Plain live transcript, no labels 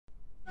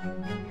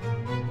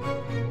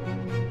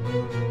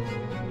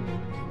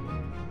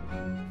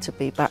to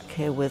be back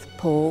here with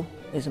Paul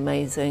is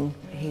amazing.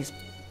 He's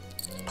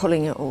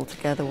pulling it all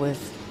together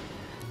with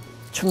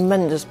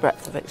tremendous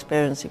breadth of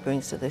experience he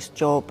brings to this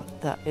job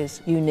that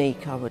is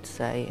unique, I would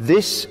say.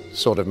 This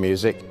sort of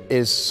music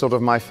is sort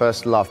of my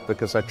first love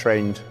because I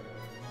trained,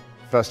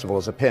 first of all,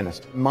 as a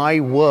pianist. My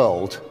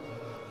world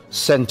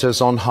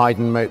centres on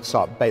Haydn,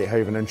 Mozart,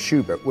 Beethoven and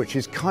Schubert, which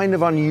is kind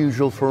of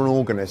unusual for an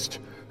organist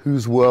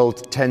whose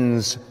world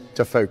tends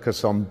to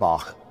focus on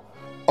Bach.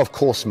 Of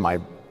course my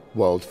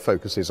world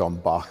focuses on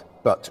Bach,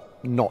 but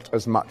not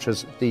as much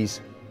as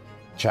these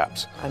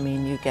chaps. I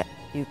mean, you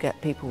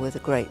get people with a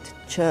great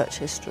church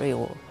history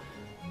or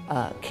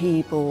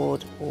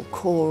keyboard or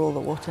choral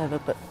or whatever,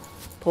 but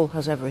Paul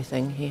has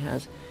everything. He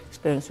has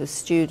experience with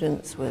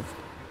students, with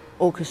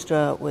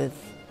orchestra, with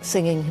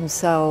singing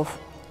himself.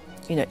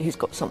 You know, he's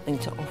got something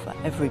to offer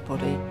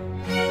everybody.